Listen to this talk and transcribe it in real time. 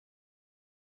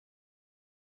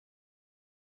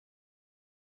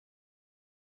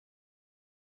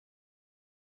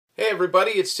Hey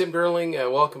everybody, it's Tim Derling.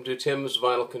 Welcome to Tim's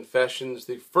Vinyl Confessions,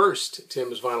 the first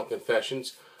Tim's Vinyl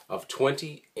Confessions of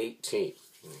 2018.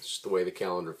 It's just the way the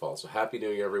calendar falls. So Happy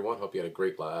New Year everyone. Hope you had a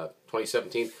great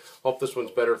 2017. Hope this one's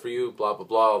better for you, blah blah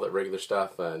blah, all that regular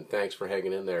stuff, and thanks for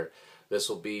hanging in there. This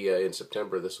will be, in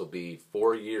September, this will be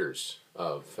 4 years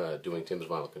of doing Tim's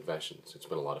Vinyl Confessions. It's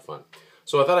been a lot of fun.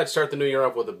 So I thought I'd start the new year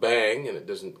off with a bang, and it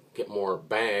doesn't get more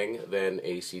bang than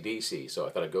AC/DC. So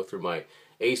I thought I'd go through my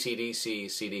AC/DC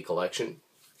CD collection.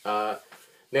 Now,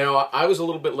 I was a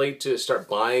little bit late to start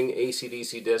buying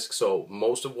AC/DC discs, so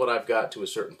most of what I've got to a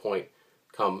certain point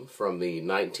come from the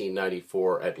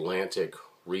 1994 Atlantic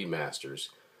remasters.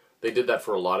 They did that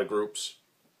for a lot of groups.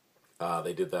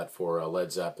 They did that for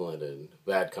Led Zeppelin and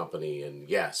Bad Company and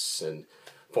Yes and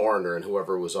Foreigner and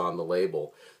whoever was on the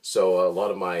label. So a lot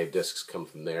of my discs come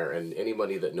from there, and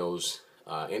anybody that knows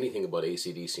anything about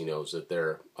AC/DC knows that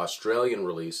their Australian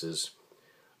releases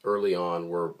early on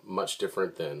were much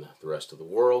different than the rest of the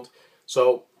world.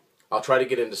 So I'll try to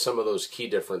get into some of those key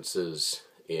differences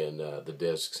in the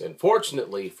discs. And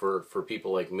fortunately for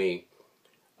people like me,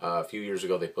 a few years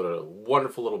ago they put a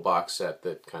wonderful little box set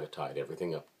that kind of tied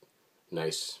everything up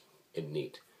nice and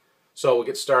neat. So we'll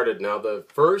get started now. The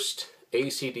first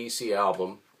AC/DC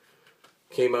album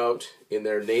came out in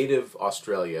their native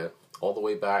Australia all the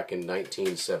way back in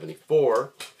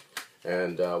 1974.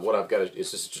 And what I've got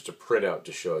is just a printout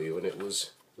to show you, and it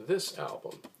was this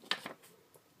album.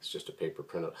 It's just a paper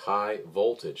printout, High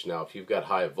Voltage. Now, if you've got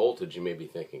High Voltage, you may be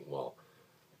thinking, well,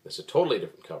 it's a totally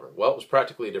different cover. Well, it was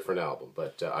practically a different album,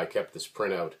 but I kept this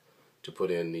printout to put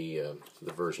in the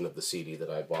version of the CD that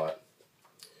I bought.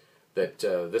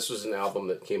 This was an album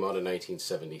that came out in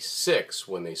 1976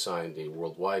 when they signed a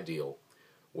worldwide deal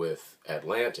with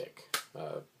Atlantic,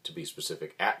 to be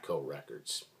specific, Atco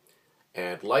Records.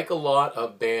 And like a lot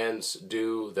of bands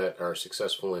do that are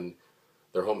successful in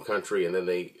their home country and then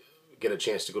they get a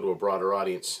chance to go to a broader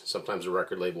audience, sometimes a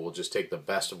record label will just take the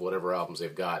best of whatever albums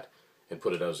they've got and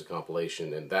put it out as a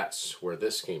compilation, and that's where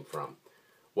this came from.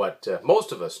 What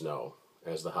most of us know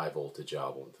as the High Voltage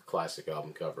album, the classic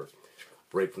album cover.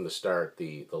 Right from the start,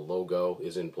 the logo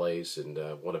is in place, and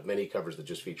one of many covers that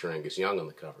just feature Angus Young on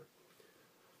the cover.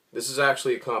 This is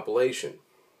actually a compilation.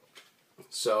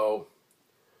 So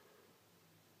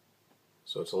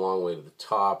it's a long way to the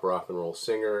top. Rock and Roll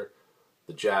Singer,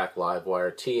 The Jack,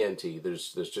 Livewire, TNT.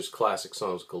 There's just classic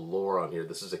songs galore on here.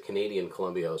 This is a Canadian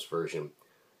Columbia House version,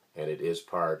 and it is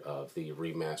part of the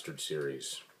remastered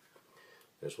series.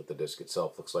 There's what the disc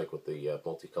itself looks like with the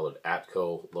multicolored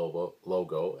Atco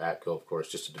logo. Atco, of course,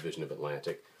 just a division of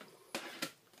Atlantic.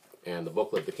 And the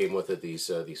booklet that came with it,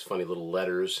 these funny little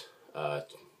letters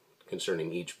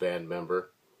concerning each band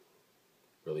member.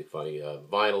 Really funny.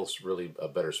 Vinyl's really a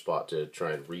better spot to try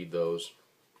and read those.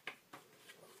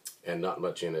 And not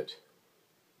much in it.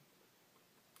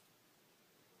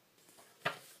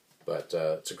 But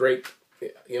it's a great,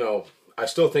 I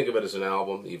still think of it as an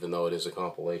album, even though it is a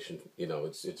compilation.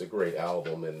 It's a great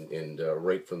album, and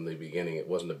right from the beginning, it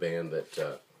wasn't a band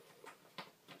that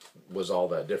was all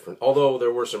that different. Although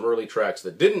there were some early tracks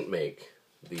that didn't make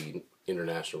the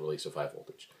international release of High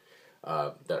Voltage.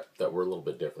 That were a little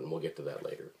bit different. We'll get to that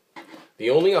later. The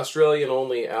only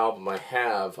Australian-only album I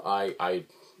have, I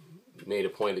made a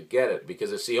point to get it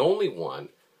because it's the only one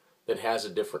that has a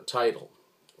different title.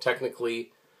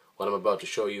 Technically, what I'm about to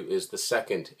show you is the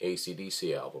second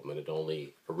AC/DC album, and it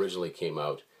only originally came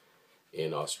out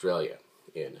in Australia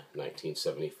in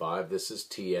 1975. This is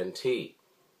TNT.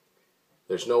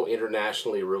 There's no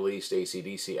internationally released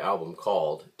AC/DC album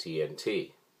called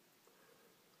TNT.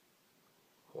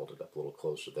 Hold it up a little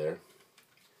closer there.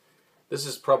 This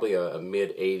is probably a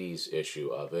mid-80s issue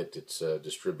of it. It's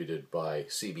distributed by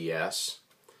CBS.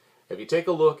 If you take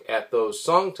a look at those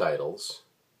song titles,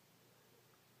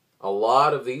 a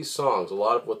lot of these songs, a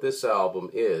lot of what this album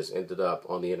is, ended up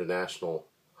on the international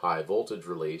High Voltage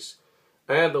release.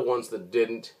 And the ones that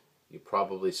didn't, you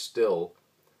probably still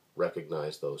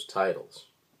recognize those titles.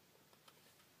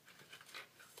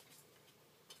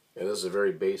 And this is a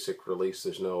very basic release.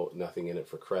 There's nothing in it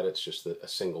for credits, just a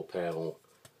single panel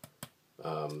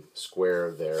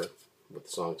square there with the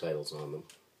song titles on them.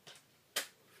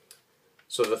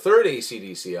 So the third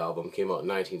AC/DC album came out in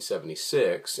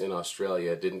 1976 in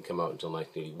Australia. It didn't come out until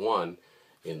 1981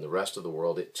 in the rest of the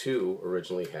world. It too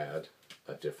originally had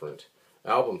a different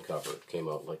album cover. It came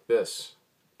out like this: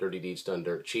 Dirty Deeds Done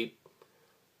Dirt Cheap.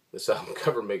 This album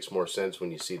cover makes more sense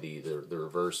when you see the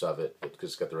reverse of it, because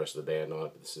it's got the rest of the band on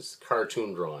it. But this is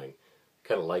cartoon drawing.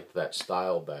 Kind of liked that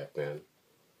style back then.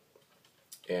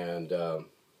 And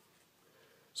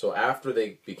so So after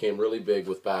they became really big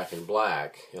with Back in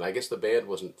Black, and I guess the band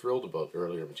wasn't thrilled about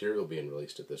earlier material being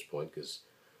released at this point because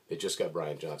they just got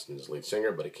Brian Johnson as lead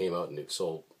singer, but it came out and it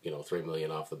sold 3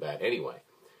 million off the bat anyway.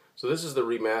 So this is the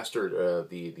remastered,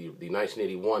 the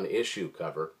 1981 issue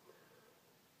cover.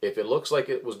 If it looks like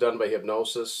it was done by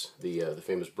Hypnosis, the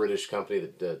famous British company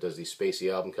that does these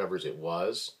spacey album covers, it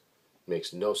was.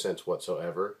 Makes no sense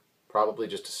whatsoever. Probably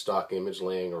just a stock image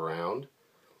laying around.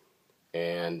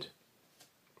 And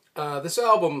this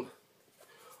album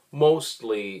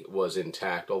mostly was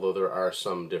intact, although there are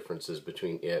some differences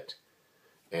between it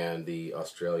and the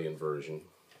Australian version.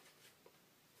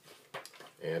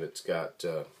 And it's got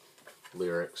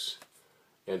lyrics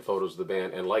and photos of the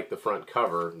band, and like the front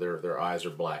cover, their eyes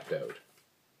are blacked out.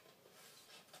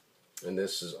 And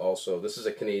this is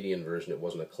a Canadian version. It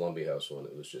wasn't a Columbia House one.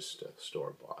 It was just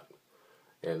store-bought.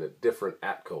 And a different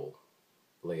Atco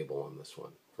label on this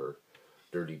one for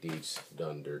Dirty Deeds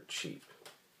Done Dirt Cheap.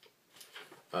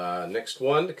 Next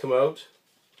one to come out.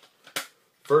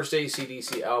 First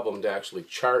AC/DC album to actually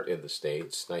chart in the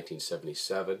States,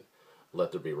 1977,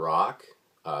 Let There Be Rock.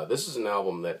 This is an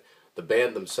album that the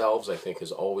band themselves, I think,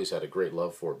 has always had a great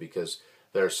love for, because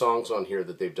there are songs on here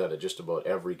that they've done at just about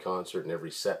every concert and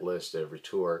every set list, every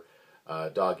tour.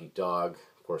 Dog Eat Dog,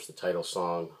 of course, the title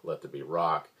song, Let There Be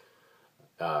Rock.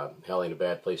 Hell Ain't a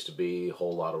Bad Place to Be,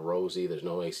 Whole Lot of Rosie. There's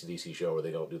no AC/DC show where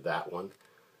they don't do that one.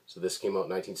 So this came out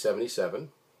in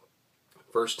 1977.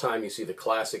 First time you see the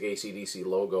classic AC/DC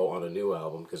logo on a new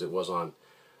album, because it was on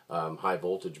High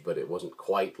Voltage, but it wasn't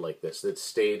quite like this. It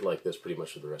stayed like this pretty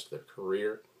much for the rest of their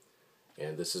career.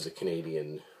 And this is a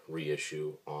Canadian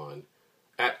reissue on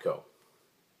Atco.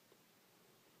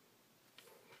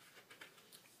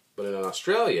 But in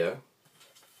Australia,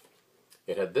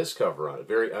 it had this cover on it,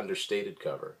 very understated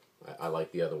cover. I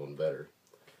like the other one better.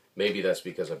 Maybe that's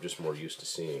because I'm just more used to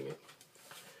seeing it.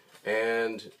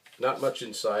 And not much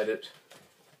inside it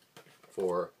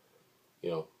for,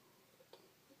 the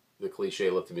cliche,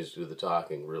 let the music do the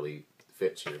talking, really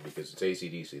fits here because it's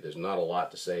AC/DC. There's not a lot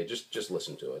to say. Just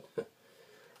listen to it.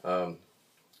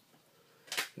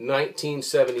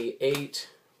 1978,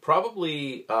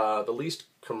 probably the least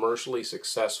commercially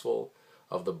successful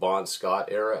of the Bon Scott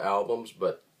era albums,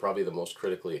 but probably the most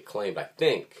critically acclaimed. I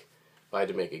think, if I had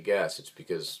to make a guess, it's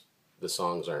because the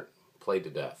songs aren't played to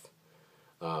death.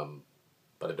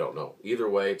 But I don't know. Either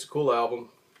way, it's a cool album.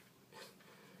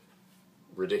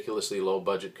 Ridiculously low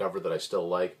budget cover that I still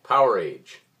like. Power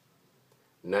Age,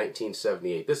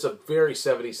 1978. This is a very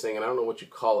 70s thing, and I don't know what you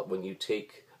call it when you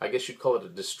take, I guess you'd call it a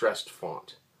distressed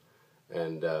font.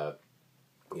 And,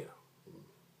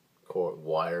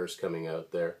 wires coming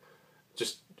out there.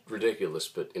 Just ridiculous,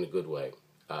 but in a good way.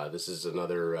 This is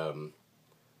another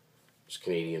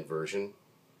Canadian version.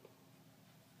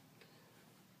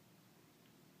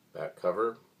 Back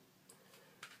cover.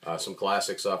 Some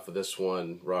classics off of this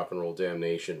one: Rock and Roll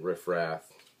Damnation, Riff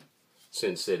Raff,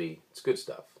 Sin City. It's good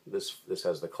stuff. This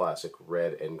has the classic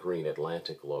red and green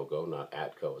Atlantic logo, not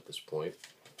Atco at this point.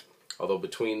 Although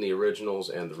between the originals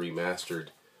and the remastered,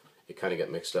 it kind of got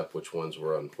mixed up which ones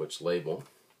were on which label.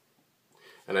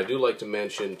 And I do like to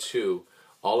mention, too,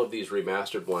 all of these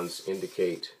remastered ones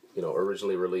indicate,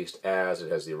 originally released as,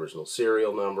 it has the original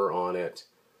serial number on it.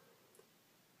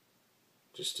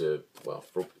 Just to,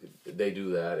 they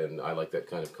do that, and I like that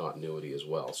kind of continuity as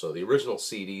well. So the original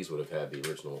CDs would have had the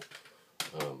original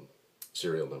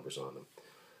serial numbers on them.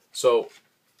 So,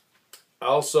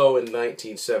 also in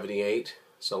 1978,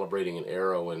 celebrating an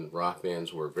era when rock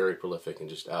bands were very prolific and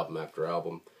just album after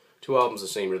album. 2 albums the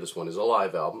same year. This one is a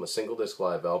live album, a single disc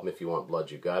live album. If You Want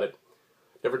Blood, You Got It.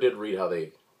 Never did read how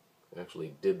they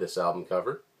actually did this album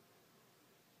cover.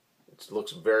 It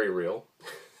looks very real.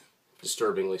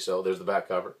 Disturbingly so. There's the back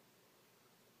cover.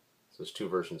 So there's 2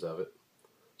 versions of it.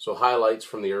 So highlights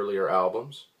from the earlier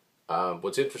albums.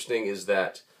 What's interesting is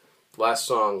that last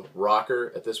song,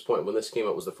 Rocker, at this point when this came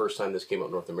out, was the first time this came out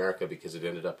in North America because it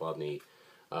ended up on the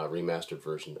remastered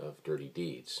version of Dirty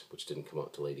Deeds, which didn't come out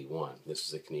until '81. This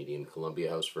is a Canadian Columbia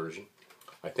House version.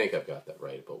 I think I've got that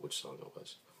right about which song it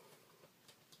was.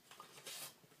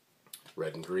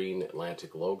 Red and green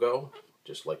Atlantic logo,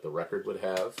 just like the record would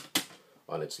have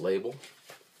on its label.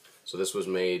 So this was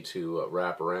made to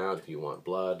wrap around. If you want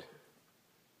blood,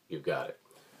 you've got it.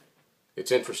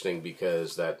 It's interesting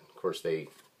because that, of course,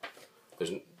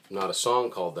 there's not a song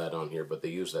called that on here, but they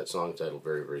use that song title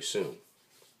very, very soon.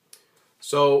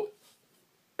 So,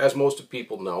 as most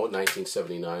people know,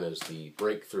 1979 is the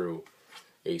breakthrough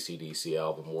AC/DC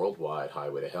album worldwide,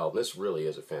 Highway to Hell. And this really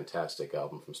is a fantastic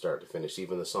album from start to finish.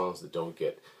 Even the songs that don't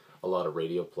get a lot of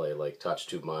radio play, like Touch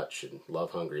Too Much and Love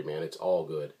Hungry Man, it's all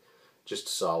good. just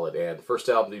solid. And first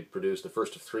album to be produced, the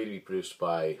first of 3 to be produced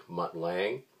by Mutt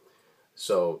Lange.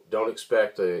 So don't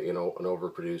expect a, an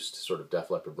overproduced sort of Def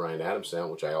Leppard Bryan Adams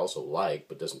sound, which I also like,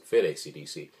 but doesn't fit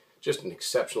AC/DC. Just an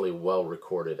exceptionally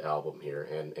well-recorded album here,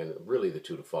 and really the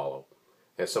two to follow.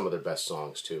 And some of their best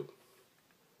songs, too.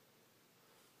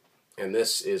 And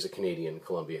this is a Canadian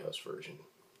Columbia House version.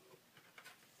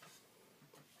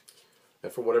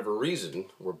 And for whatever reason,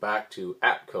 we're back to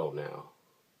ATCO now.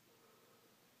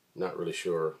 Not really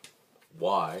sure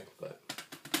why, but...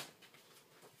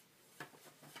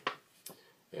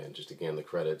 And just again, the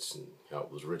credits and how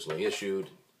it was originally issued.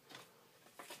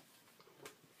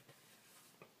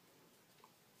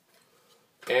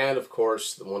 And of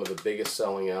course, one of the biggest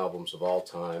selling albums of all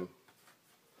time,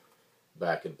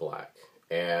 Back in Black.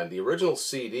 And the original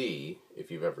CD,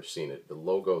 if you've ever seen it, the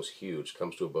logo's huge,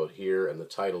 comes to about here, and the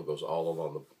title goes all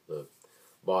along the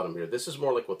bottom here. This is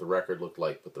more like what the record looked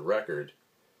like, but the record,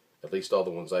 at least all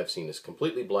the ones I've seen, is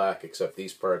completely black, except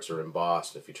these parts are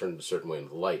embossed. If you turn it a certain way in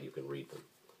the light, you can read them.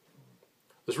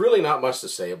 There's really not much to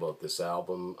say about this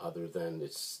album other than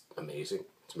it's amazing.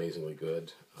 It's amazingly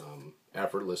good,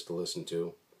 effortless to listen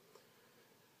to.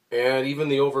 And even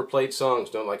the overplayed songs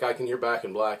don't, like I can hear Back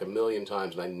in Black a million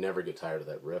times and I never get tired of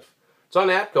that riff. It's on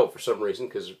ATCO for some reason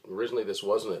because originally this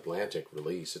was an Atlantic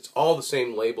release. It's all the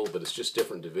same label, but it's just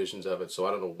different divisions of it, so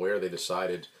I don't know where they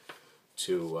decided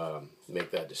to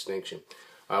make that distinction.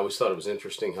 I always thought it was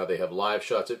interesting how they have live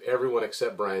shots of everyone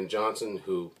except Brian Johnson,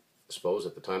 who I suppose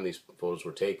at the time these photos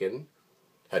were taken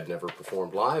had never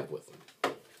performed live with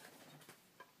them.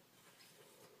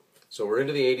 So we're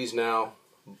into the 80s now,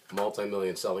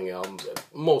 multi-million selling albums,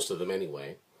 most of them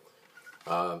anyway.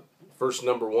 First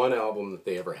 #1 album that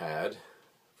they ever had,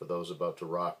 for those about to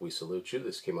rock, we salute you.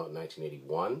 This came out in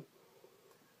 1981.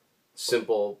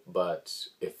 Simple but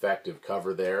effective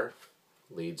cover there.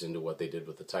 Leads into what they did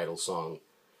with the title song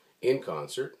in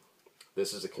concert.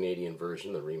 This is a Canadian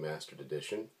version, the remastered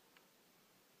edition.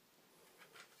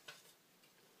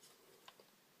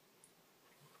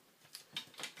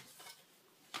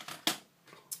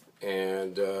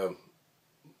 And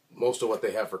most of what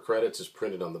they have for credits is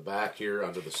printed on the back here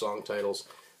under the song titles,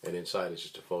 and inside is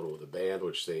just a photo of the band,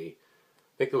 which they,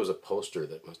 I think there was a poster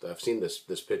that must, I've seen this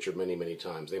picture many, many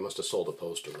times. They must have sold a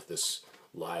poster with this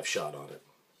live shot on it.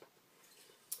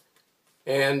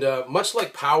 And much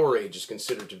like Power Age is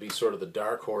considered to be sort of the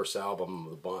dark horse album of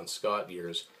the Bon Scott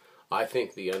years, I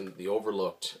think the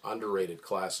overlooked, underrated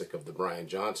classic of the Brian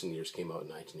Johnson years came out in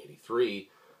 1983,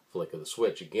 Flick of the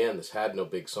Switch. Again, this had no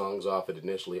big songs off it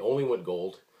initially, only went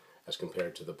gold as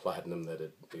compared to the platinum that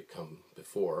had come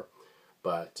before.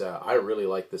 But I really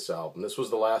like this album. This was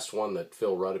the last one that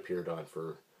Phil Rudd appeared on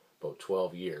for about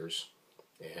 12 years.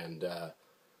 And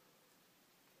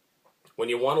when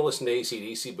you want to listen to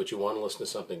AC/DC, but you want to listen to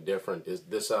something different,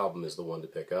 this album is the one to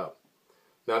pick up.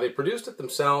 Now, they produced it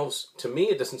themselves. To me,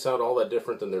 it doesn't sound all that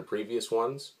different than their previous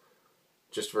ones.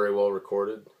 Just very well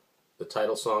recorded. The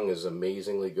title song is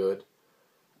amazingly good.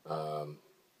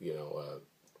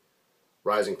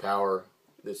 Rising Power.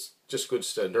 It's just good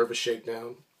stuff. Nervous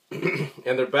Shakedown.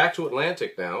 And they're back to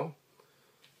Atlantic now,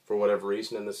 for whatever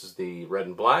reason, and this is the red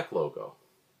and black logo.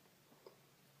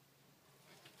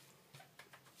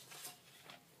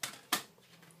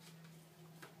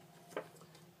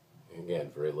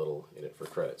 Again, very little in it for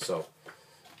credit. So,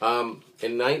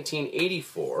 in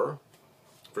 1984,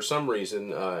 for some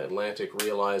reason, Atlantic,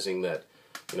 realizing that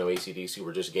AC/DC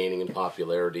were just gaining in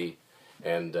popularity,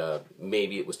 and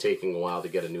maybe it was taking a while to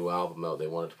get a new album out, they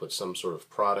wanted to put some sort of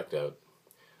product out.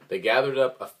 They gathered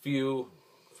up a few,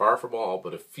 far from all,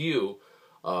 but a few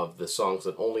of the songs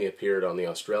that only appeared on the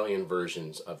Australian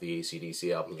versions of the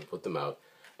AC/DC albums and put them out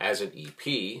as an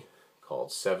EP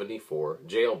called 74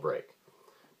 Jailbreak.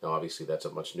 Now, obviously, that's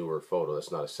a much newer photo.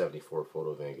 That's not a 74 photo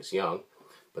of Angus Young.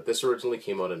 But this originally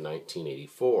came out in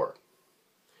 1984.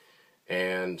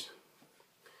 And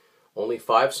only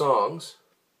 5 songs,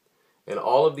 and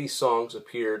all of these songs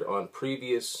appeared on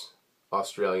previous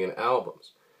Australian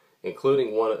albums,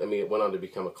 including one, it went on to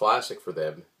become a classic for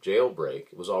them, Jailbreak.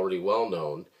 It was already well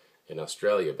known in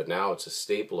Australia, but now it's a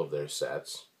staple of their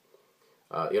sets.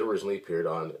 It originally appeared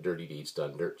on Dirty Deeds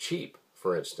Done Dirt Cheap,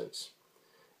 for instance.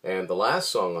 And the last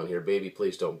song on here, Baby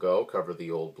Please Don't Go, covered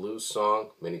the old blues song.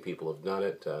 Many people have done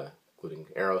it, including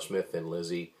Aerosmith and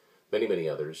Lizzie, many, many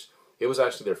others. It was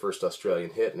actually their first Australian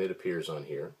hit, and it appears on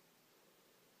here.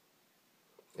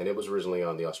 And it was originally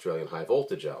on the Australian High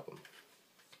Voltage album.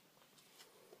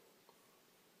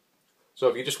 So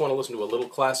if you just want to listen to a little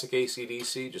classic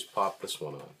AC/DC, just pop this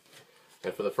one on.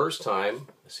 And for the first time,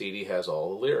 the CD has all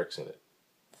the lyrics in it.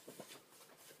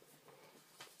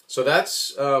 So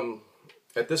that's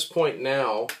at this point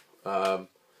now, the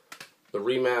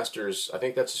remasters, I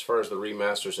think that's as far as the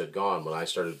remasters had gone when I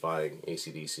started buying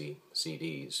AC/DC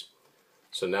CDs.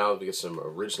 So now we get some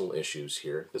original issues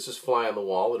here. This is Fly on the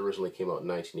Wall. It originally came out in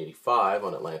 1985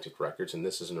 on Atlantic Records, and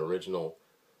this is an original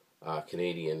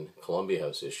Canadian Columbia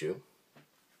House issue.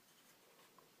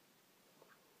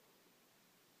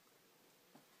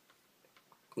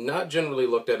 Not generally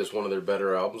looked at as one of their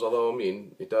better albums, although, I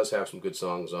mean, it does have some good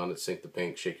songs on it. Sink the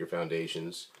Pink, Shake Your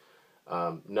Foundations.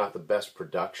 Not the best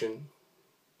production.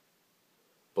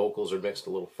 Vocals are mixed a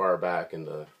little far back in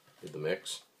the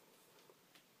mix.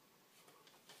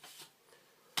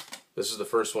 This is the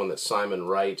first one that Simon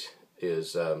Wright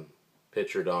is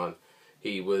pictured on.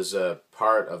 He was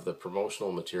part of the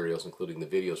promotional materials, including the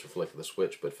videos for Flick of the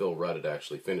Switch, but Phil Rudd had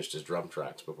actually finished his drum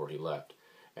tracks before he left.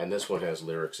 And this one has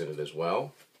lyrics in it as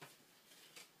well.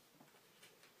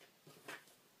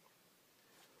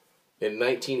 In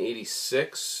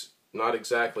 1986, not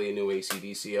exactly a new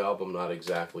AC/DC album, not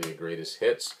exactly a greatest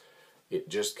hits. It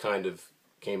just kind of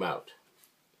came out.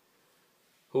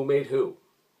 Who Made Who?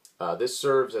 This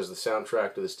serves as the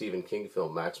soundtrack to the Stephen King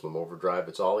film Maximum Overdrive.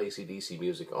 It's all AC/DC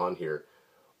music on here.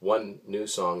 One new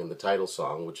song in the title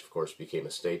song, which of course became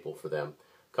a staple for them.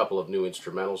 A couple of new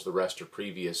instrumentals. The rest are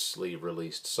previously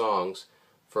released songs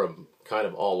from kind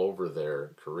of all over their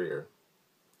career.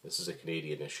 This is a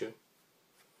Canadian issue.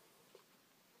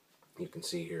 You can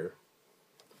see here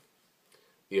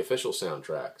the official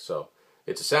soundtrack. So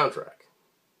it's a soundtrack,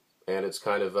 and it's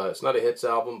kind of it's not a hits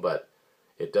album, but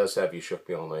it does have You Shook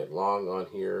Me All Night Long on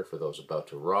here, For Those About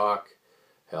to Rock,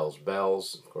 Hell's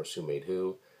Bells, of course, Who Made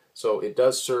Who. So it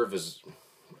does serve as,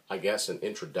 I guess, an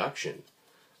introduction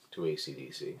to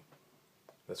AC/DC.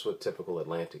 That's what typical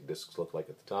Atlantic discs looked like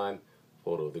at the time.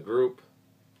 Photo of the group.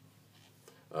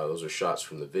 Those are shots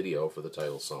from the video for the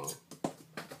title song.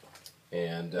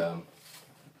 And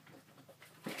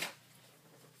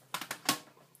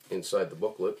inside the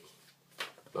booklet,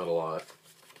 not a lot.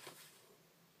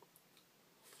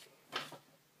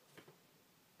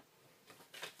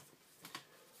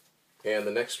 And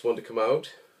the next one to come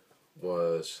out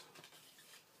was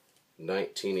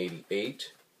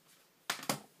 1988.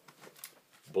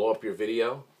 Blow Up Your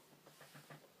Video.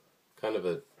 Kind of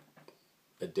a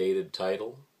dated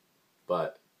title,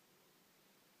 but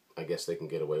I guess they can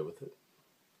get away with it.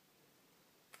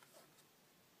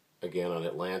 Again on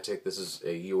Atlantic. This is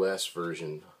a US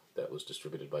version that was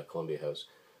distributed by Columbia House.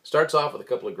 Starts off with a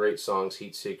couple of great songs,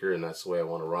 Heat Seeker and That's the Way I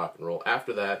Want to Rock and Roll.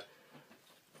 After that,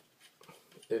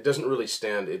 it doesn't really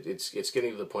stand. It's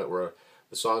getting to the point where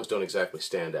the songs don't exactly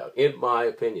stand out, in my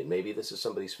opinion. Maybe this is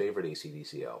somebody's favorite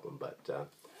AC/DC album, but in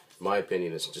my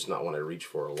opinion, it's just not one I reach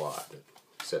for a lot.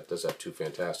 Except it does have two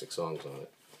fantastic songs on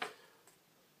it.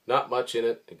 Not much in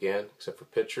it, again, except for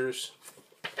pictures.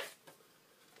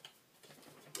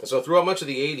 And so throughout much of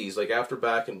the 80s, like after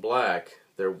Back in Black,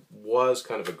 there was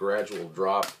kind of a gradual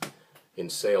drop in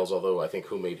sales, although I think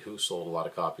Who Made Who sold a lot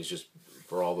of copies just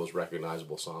for all those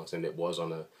recognizable songs, and it was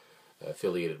on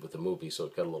affiliated with the movie, so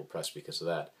it got a little press because of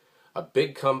that. A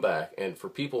big comeback, and for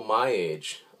people my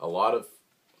age, a lot of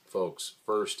folks'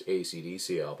 first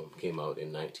AC/DC album came out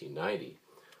in 1990,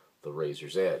 The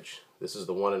Razor's Edge. This is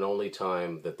the one and only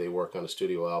time that they worked on a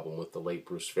studio album with the late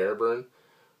Bruce Fairbairn,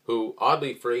 who,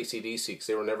 oddly for AC/DC, because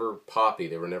they were never poppy,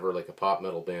 they were never like a pop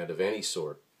metal band of any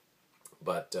sort,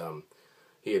 but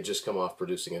he had just come off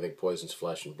producing, I think, Poison's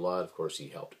Flesh and Blood. Of course, he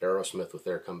helped Aerosmith with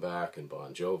their comeback, and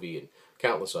Bon Jovi, and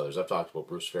countless others. I've talked about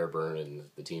Bruce Fairbairn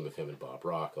and the team of him and Bob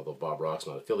Rock, although Bob Rock's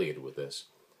not affiliated with this.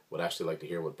 Would actually like to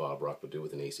hear what Bob Rock would do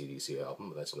with an AC/DC album,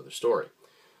 but that's another story.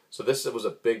 So this was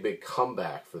a big, big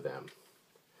comeback for them.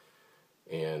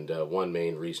 And one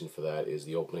main reason for that is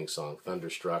the opening song,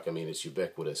 Thunderstruck. I mean, it's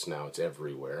ubiquitous now. It's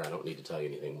everywhere. I don't need to tell you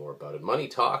anything more about it. Money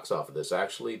Talks off of this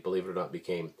actually, believe it or not,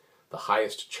 became the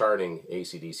highest charting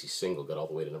AC/DC single, got all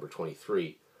the way to number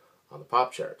 23 on the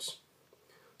pop charts.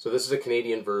 So this is a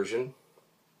Canadian version,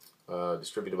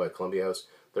 distributed by Columbia House.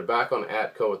 They're back on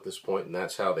Atco at this point, and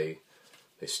that's how they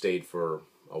stayed for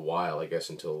a while, I guess,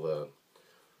 until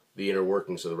the inner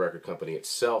workings of the record company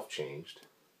itself changed.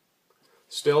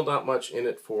 Still not much in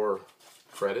it for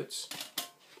credits,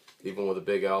 even with a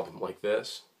big album like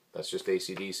this. That's just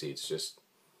AC/DC. It's just,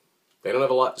 they don't have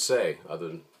a lot to say other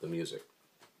than the music.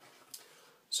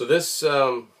 So this,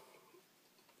 it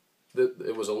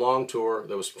was a long tour.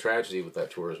 There was some tragedy with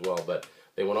that tour as well, but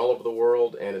they went all over the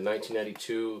world, and in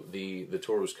 1992, the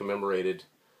tour was commemorated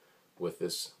with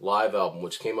this live album,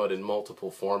 which came out in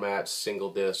multiple formats, single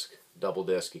disc, double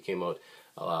disc. It came out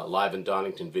live in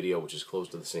Donington video, which is close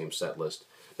to the same set list.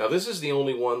 Now, this is the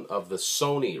only one of the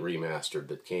Sony remastered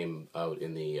that came out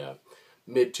in the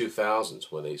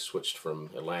mid-2000s when they switched from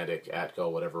Atlantic,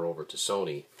 Atco, whatever, over to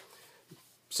Sony.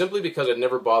 Simply because I'd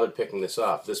never bothered picking this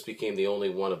up, this became the only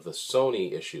one of the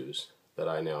Sony issues that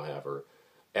I now have, or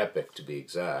Epic to be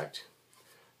exact.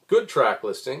 Good track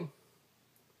listing.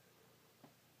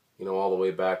 You know, all the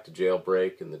way back to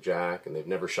Jailbreak and the Jack, and they've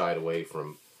never shied away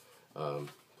from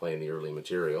playing the early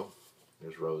material.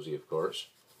 There's Rosie, of course.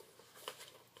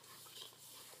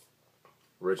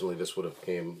 Originally, this would have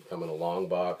come in a long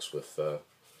box with, I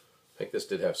think this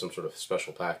did have some sort of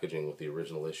special packaging with the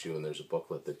original issue, and there's a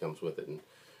booklet that comes with it. And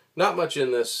not much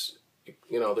in this.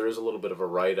 You know, there is a little bit of a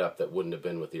write-up that wouldn't have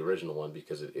been with the original one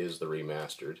because it is the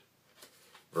remastered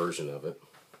version of it.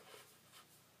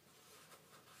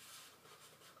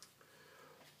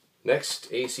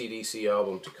 Next AC/DC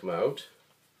album to come out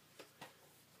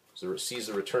sees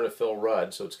the return of Phil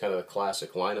Rudd, so it's kind of a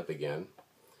classic lineup again.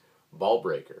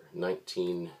 Ballbreaker,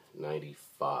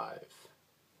 1995.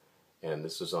 And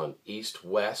this is on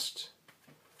East-West,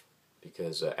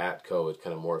 because Atco had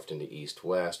kind of morphed into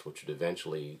East-West, which would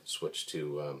eventually switch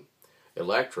to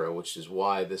Elektra, which is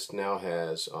why this now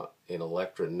has an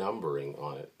Elektra numbering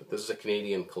on it. But this is a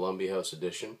Canadian Columbia House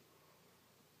edition.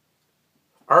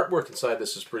 Artwork inside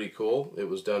this is pretty cool. It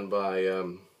was done by,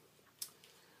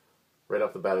 right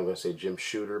off the bat I'm going to say Jim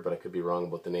Shooter, but I could be wrong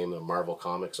about the name of the Marvel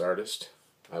Comics artist.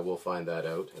 I will find that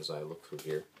out as I look through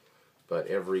here. But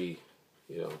every,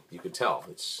 you know, you could tell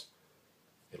it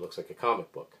looks like a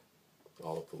comic book.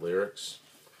 All of the lyrics,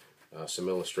 some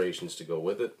illustrations to go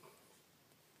with it.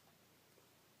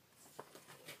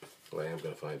 Well, I am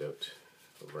going to find out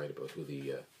right about who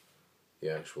the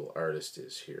actual artist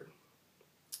is here.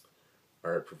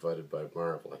 Art provided by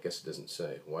Marvel. I guess it doesn't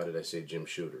say. Why did I say Jim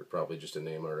Shooter? Probably just a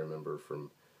name I remember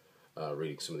from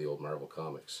reading some of the old Marvel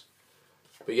comics.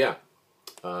 But yeah,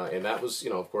 and that was, you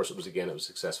know, of course it was a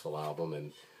successful album,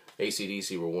 and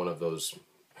AC/DC were one of those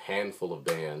handful of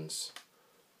bands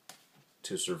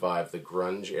to survive the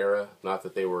grunge era. Not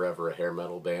that they were ever a hair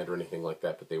metal band or anything like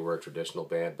that, but they were a traditional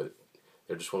band, but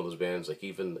they're just one of those bands, like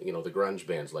even, you know, the grunge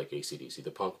bands like AC/DC, the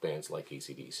punk bands like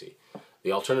AC/DC,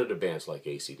 the alternative bands like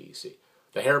AC/DC.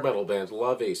 The hair metal bands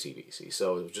love AC/DC,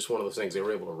 so it was just one of those things. They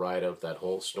were able to ride out that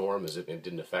whole storm as it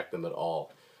didn't affect them at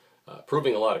all,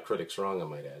 proving a lot of critics wrong, I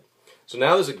might add. So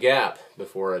now there's a gap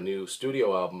before a new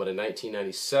studio album, but in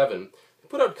 1997, they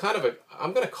put out kind of a,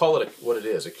 I'm going to call it what it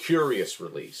is, a curious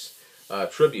release,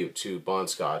 tribute to Bon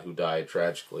Scott, who died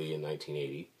tragically in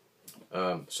 1980.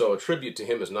 So a tribute to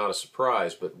him is not a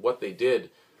surprise, but what they did,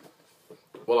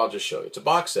 well, I'll just show you. It's a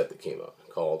box set that came out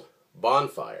called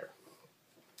Bonfire.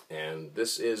 And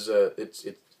this is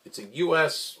it's a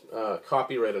U.S.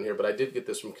 Copyright on here, but I did get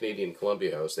this from Canadian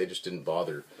Columbia House. They just didn't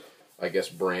bother, I guess,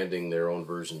 branding their own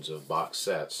versions of box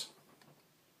sets.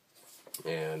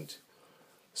 And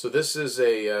so this is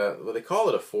a, well, they call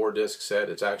it a 4-disc set.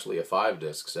 It's actually a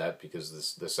 5-disc set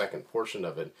because the second portion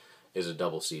of it is a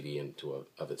double CD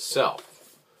of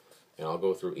itself. And I'll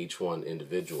go through each one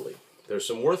individually. There's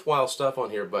some worthwhile stuff on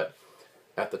here, but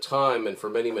at the time and for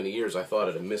many, many years, I thought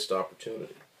it a missed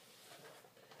opportunity.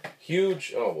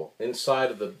 Huge, oh well,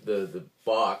 inside of the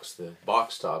box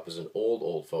top is an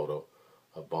old photo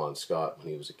of Bon Scott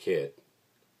when he was a kid.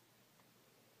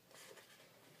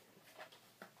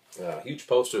 Huge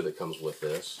poster that comes with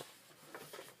this.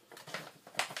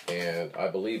 And I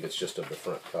believe it's just of the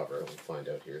front cover. We'll find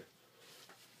out here.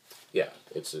 Yeah,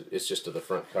 it's just of the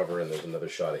front cover, and there's another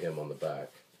shot of him on the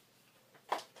back.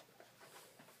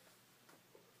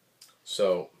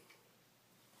 So,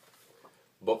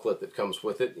 booklet that comes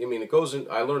with it. I mean, it goes in.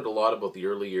 I learned a lot about the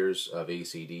early years of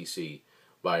AC/DC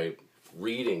by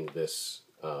reading this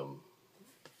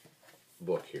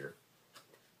book here.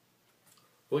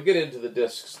 We'll get into the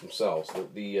discs themselves.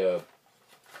 The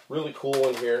really cool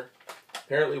one here.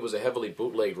 Apparently, it was a heavily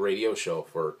bootlegged radio show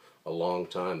for a long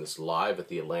time. This live at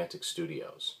the Atlantic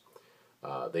Studios.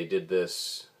 They did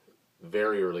this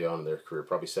very early on in their career,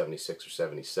 probably 76 or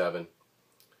 77.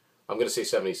 I'm going to say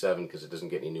 77 because it doesn't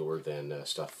get any newer than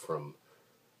stuff from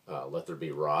Let There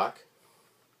Be Rock.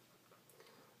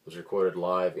 It was recorded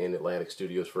live in Atlantic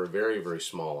Studios for a very, very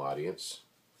small audience.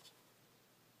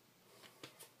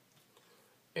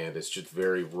 And it's just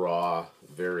very raw,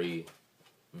 very,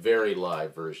 very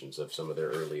live versions of some of their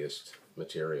earliest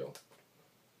material.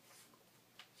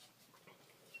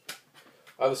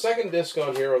 The second disc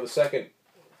on here, or the second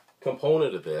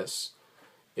component of this,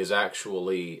 is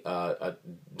actually a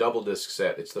double disc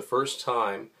set. It's the first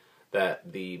time that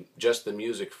just the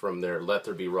music from their Let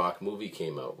There Be Rock movie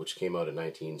came out, which came out in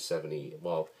 1970.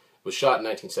 Well, it was shot in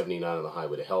 1979 on the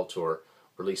Highway to Hell tour,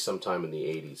 released sometime in the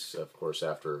 80s, of course,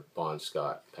 after Bon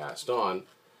Scott passed on.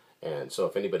 And so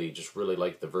if anybody just really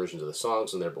liked the versions of the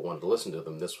songs in there but wanted to listen to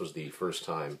them, this was the first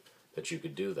time that you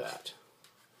could do that.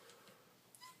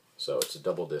 So it's a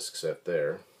double disc set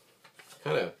there.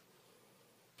 Kind of,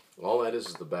 all that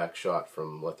is the back shot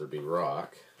from Let There Be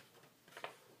Rock.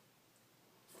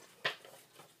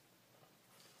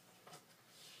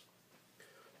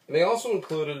 And they also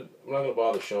included, I'm not going to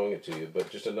bother showing it to you,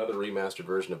 but just another remastered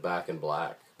version of Back in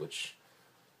Black, which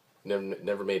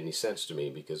never made any sense to me,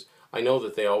 because I know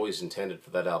that they always intended for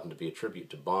that album to be a tribute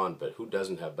to Bond, but who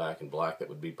doesn't have Back in Black that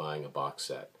would be buying a box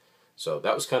set? So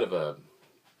that was kind of a,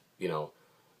 you know,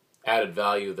 added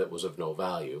value that was of no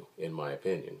value, in my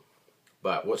opinion.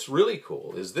 But what's really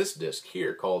cool is this disc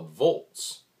here called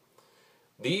Volts.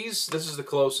 This is the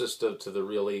closest to the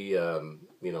really, you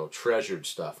know, treasured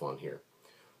stuff on here.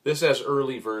 This has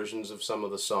early versions of some of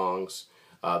the songs.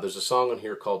 There's a song on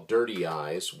here called Dirty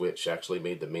Eyes, which actually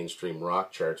made the mainstream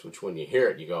rock charts, which when you hear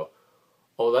it, you go,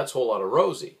 oh, that's a whole lot of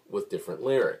Rosie, with different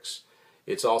lyrics.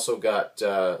 It's also got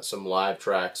some live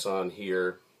tracks on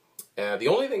here. The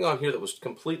only thing on here that was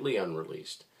completely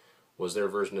unreleased was their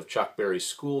version of Chuck Berry's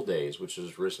School Days, which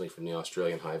was originally from the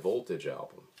Australian High Voltage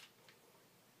album.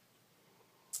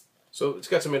 So it's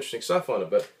got some interesting stuff on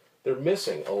it, but they're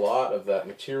missing a lot of that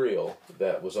material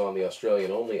that was on the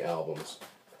Australian-only albums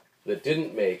that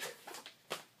didn't make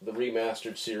the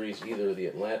remastered series, either the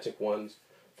Atlantic ones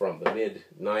from the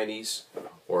mid-90s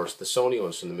or the Sony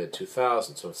ones from the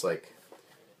mid-2000s. So it's like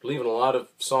leaving a lot of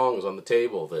songs on the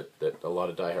table that a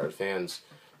lot of diehard fans,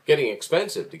 getting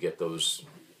expensive to get those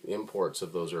imports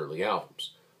of those early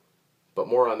albums. But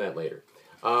more on that later.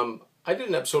 I did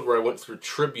an episode where I went through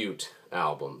tribute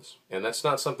albums, and that's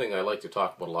not something I like to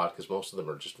talk about a lot because most of them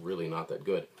are just really not that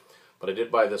good. But I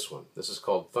did buy this one. This is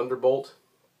called Thunderbolt.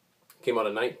 Came out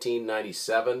in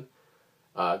 1997.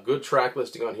 Good track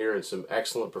listing on here and some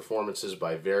excellent performances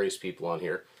by various people on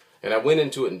here. And I went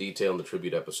into it in detail in the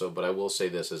tribute episode, but I will say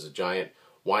this, as a giant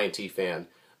Y&T fan,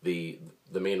 the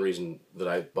main reason that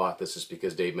I bought this is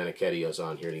because Dave Meniketti is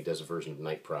on here and he does a version of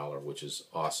Night Prowler, which is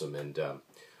awesome. And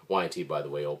Y&T, by the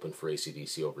way, opened for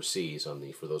AC/DC overseas on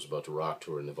the For Those About to Rock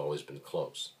tour, and they've always been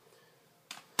close.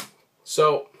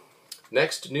 So,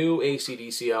 next new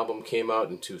AC/DC album came out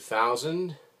in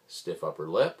 2000, Stiff Upper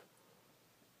Lip.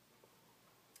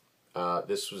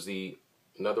 This was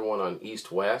another one on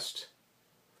East West.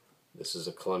 This is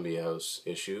a Columbia House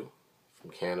issue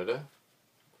from Canada.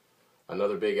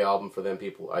 Another big album for them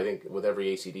people. I think with every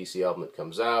AC/DC album that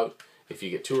comes out, if you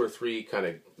get 2 or 3 kind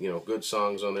of, you know, good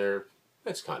songs on there,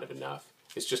 that's kind of enough.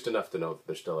 It's just enough to know that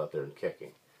they're still out there and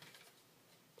kicking.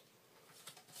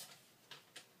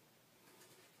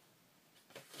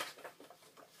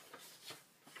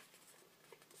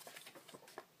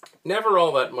 Never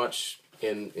all that much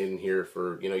in here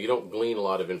for, you know, you don't glean a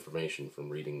lot of information from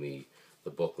reading the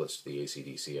booklets to the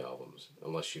AC/DC albums,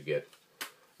 unless you get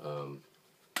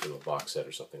you know, a box set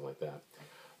or something like that.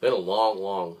 Then a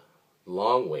long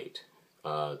wait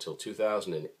until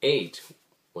 2008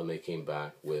 when they came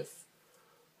back with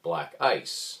Black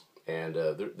Ice. And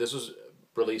this was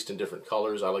released in different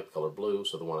colors. I like the color blue,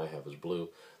 so the one I have is blue.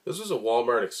 This was a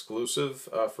Walmart exclusive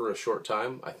for a short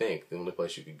time, I think, the only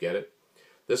place you could get it.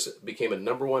 This became a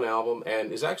 #1 album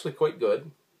and is actually quite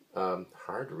good.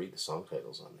 Hard to read the song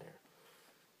titles on there.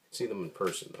 See them in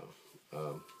person,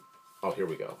 though. Oh, here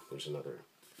we go. There's another.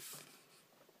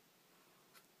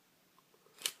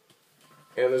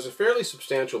 And there's a fairly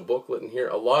substantial booklet in here.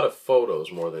 A lot of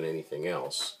photos more than anything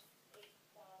else.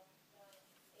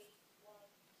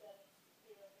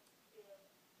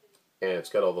 And it's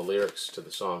got all the lyrics to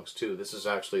the songs, too. This is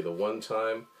actually the one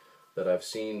time that I've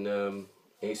seen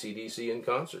AC/DC in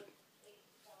concert.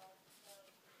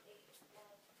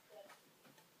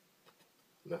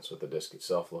 And that's what the disc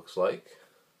itself looks like.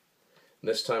 And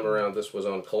this time around, this was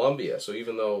on Columbia. So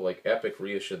even though like Epic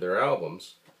reissued their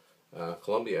albums,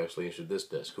 Columbia actually issued this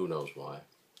disc. Who knows why?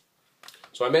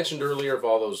 So I mentioned earlier of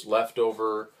all those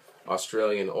leftover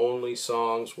Australian-only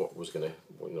songs. What was going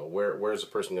to, you know, where's a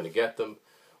person going to get them?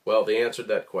 Well, they answered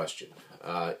that question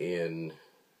in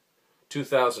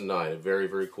 2009. A very,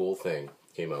 very cool thing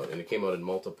came out, and it came out in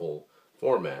multiple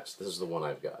formats. This is the one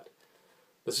I've got.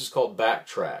 This is called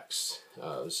Backtracks.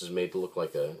 This is made to look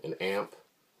like an amp.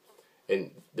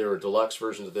 And there are deluxe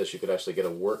versions of this. You could actually get a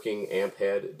working amp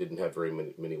head. It didn't have very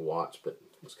many watts, but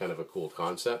it was kind of a cool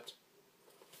concept.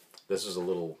 This is a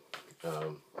little,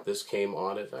 this came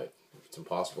on it. It's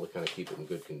impossible to kind of keep it in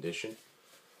good condition.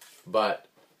 But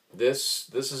this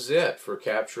is it for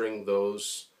capturing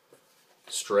those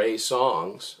stray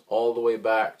songs all the way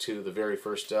back to the very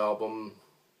first album,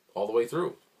 all the way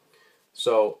through.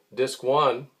 So, disc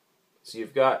 1, so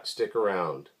you've got Stick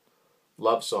Around,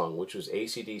 Love Song, which was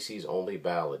AC/DC's only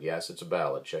ballad. Yes, it's a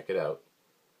ballad. Check it out.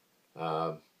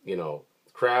 You know,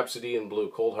 Crapsody in Blue,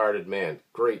 Cold Hearted Man,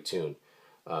 great tune.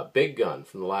 Big Gun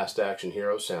from the Last Action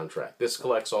Hero soundtrack. This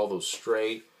collects all those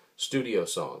stray studio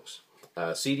songs.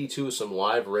 CD2 is some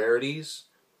live rarities,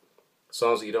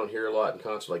 songs that you don't hear a lot in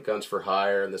concert, like Guns for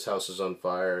Hire and This House is on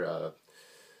Fire,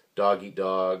 Dog Eat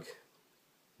Dog.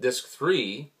 Disc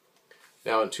 3,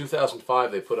 now in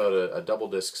 2005 they put out a double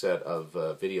disc set of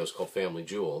videos called Family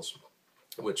Jewels,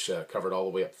 which covered all the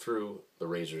way up through The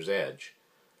Razor's Edge.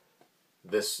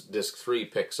 This disc 3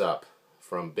 picks up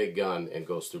from Big Gun and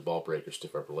goes through Ball Breaker,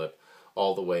 Stiff Upper Lip,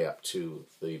 all the way up to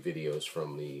the videos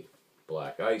from the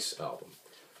Black Ice album.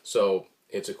 So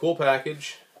it's a cool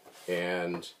package,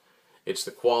 and it's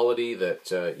the quality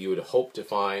that you would hope to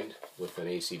find with an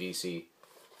AC/DC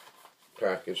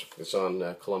package. It's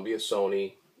on Columbia,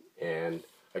 Sony, and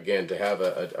again, to have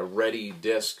a ready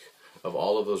disc of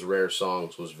all of those rare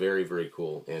songs was very, very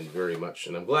cool, and very much.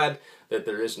 And I'm glad that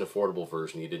there is an affordable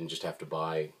version. You didn't just have to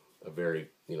buy a very,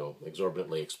 you know,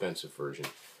 exorbitantly expensive version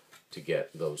to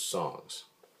get those songs.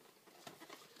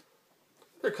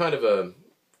 They're kind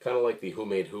of like the Who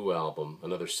Made Who album,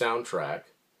 another soundtrack.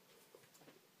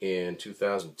 In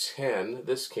 2010,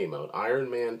 this came out, Iron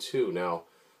Man 2. Now,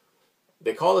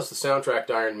 they call this the soundtrack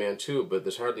to Iron Man 2, but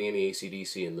there's hardly any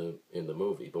AC/DC in the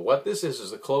movie. But what this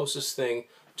is the closest thing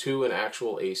to an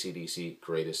actual AC/DC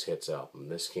greatest hits album.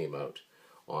 This came out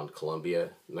on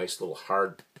Columbia. Nice little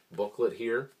hard booklet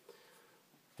here.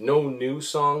 No new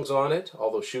songs on it,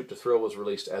 although Shoot to Thrill was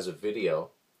released as a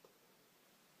video.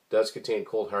 Does contain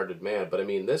Cold Hearted Man, but I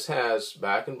mean, this has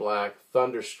Back in Black,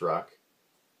 Thunderstruck,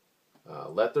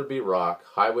 Let There Be Rock,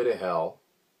 Highway to Hell,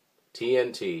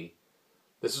 TNT.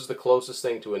 This is the closest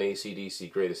thing to an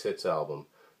AC/DC greatest hits album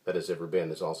that has ever been.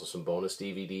 There's also some bonus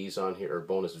DVDs on here, or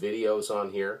bonus videos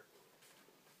on here.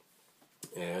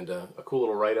 And a cool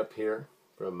little write-up here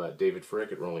from David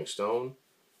Fricke at Rolling Stone.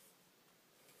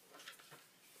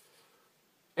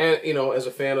 And, you know, as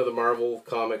a fan of the Marvel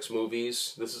Comics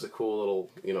movies, this is a cool little,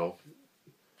 you know,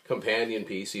 companion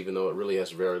piece, even though it really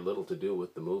has very little to do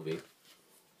with the movie.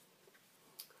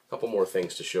 A couple more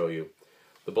things to show you.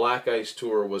 The Black Ice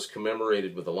Tour was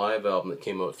commemorated with a live album that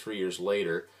came out 3 years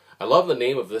later. I love the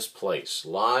name of this place,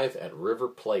 Live at River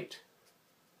Plate.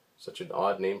 Such an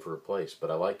odd name for a place, but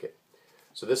I like it.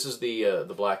 So this is the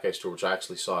Black Ice Tour, which I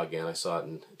actually saw again. I saw it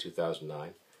in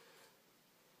 2009.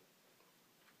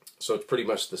 So it's pretty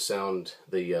much the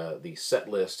set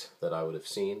list that I would have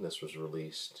seen. This was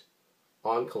released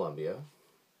on Columbia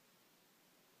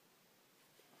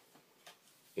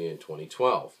in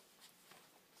 2012.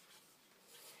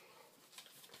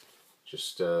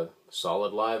 Just a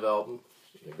solid live album,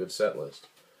 a good set list.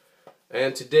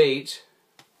 And to date,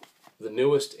 the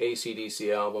newest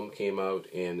AC/DC album came out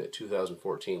in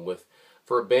 2014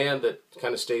 for a band that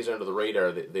kind of stays under the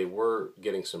radar. They were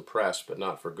getting some press, but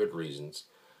not for good reasons.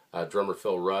 Drummer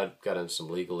Phil Rudd got into some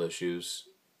legal issues.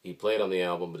 He played on the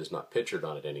album, but is not pictured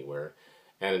on it anywhere.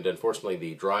 And unfortunately,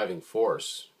 the driving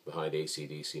force behind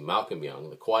AC/DC, Malcolm Young,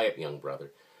 the quiet young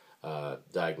brother,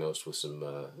 diagnosed with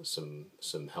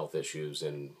some health issues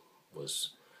and was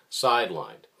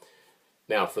sidelined.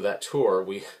 Now, for that tour,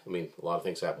 I mean, a lot of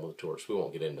things happen with tours. We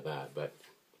won't get into that, but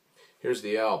here's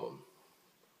the album,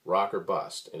 Rock or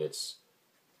Bust, and it's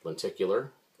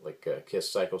lenticular, like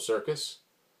Kiss Psycho Circus.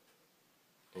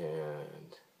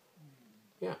 And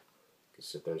yeah, you can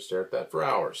sit there and stare at that for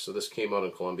hours. So this came out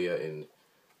in Columbia in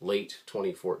late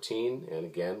 2014, and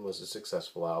again was a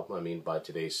successful album. I mean, by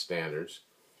today's standards.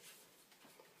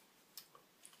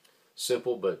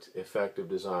 Simple but effective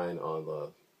design on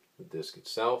the disc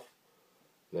itself.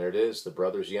 There it is, the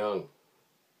Brothers Young.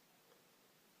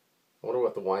 I wonder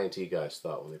what the Y&T guys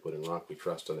thought when they put in Rock We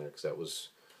Trust on there, because that was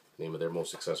the name of their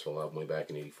most successful album way back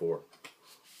in '84.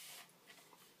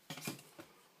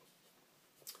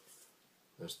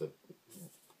 There's the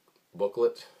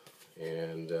booklet,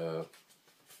 and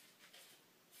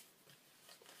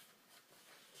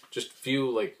just a few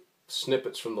like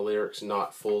snippets from the lyrics,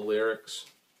 not full lyrics.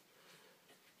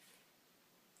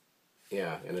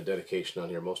 Yeah, and a dedication on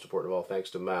here. Most important of all,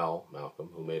 thanks to Malcolm,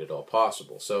 who made it all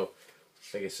possible. So,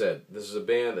 like I said, this is a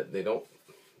band that they don't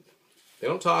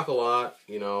talk a lot,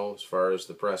 you know, as far as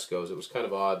the press goes. It was kind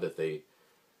of odd that they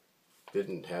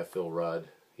didn't have Phil Rudd.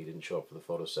 He didn't show up for the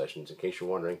photo sessions. In case you're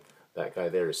wondering, that guy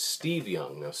there is Steve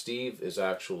Young. Now, Steve is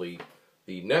actually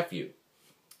the nephew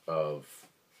of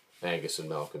Angus and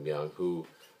Malcolm Young, who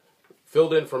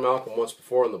filled in for Malcolm once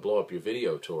before on the Blow Up Your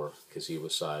Video tour because he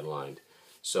was sidelined.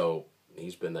 So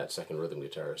he's been that second rhythm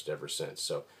guitarist ever since.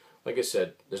 So, like I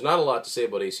said, there's not a lot to say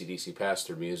about AC/DC past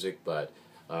their music, but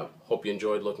Hope you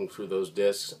enjoyed looking through those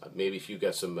discs. Maybe if you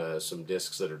got some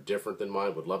discs that are different than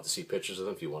mine, would love to see pictures of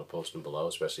them. If you want to post them below,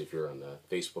 especially if you're on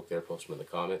Facebook there, post them in the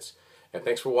comments. And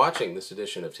thanks for watching this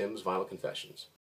edition of Tim's Vinyl Confessions.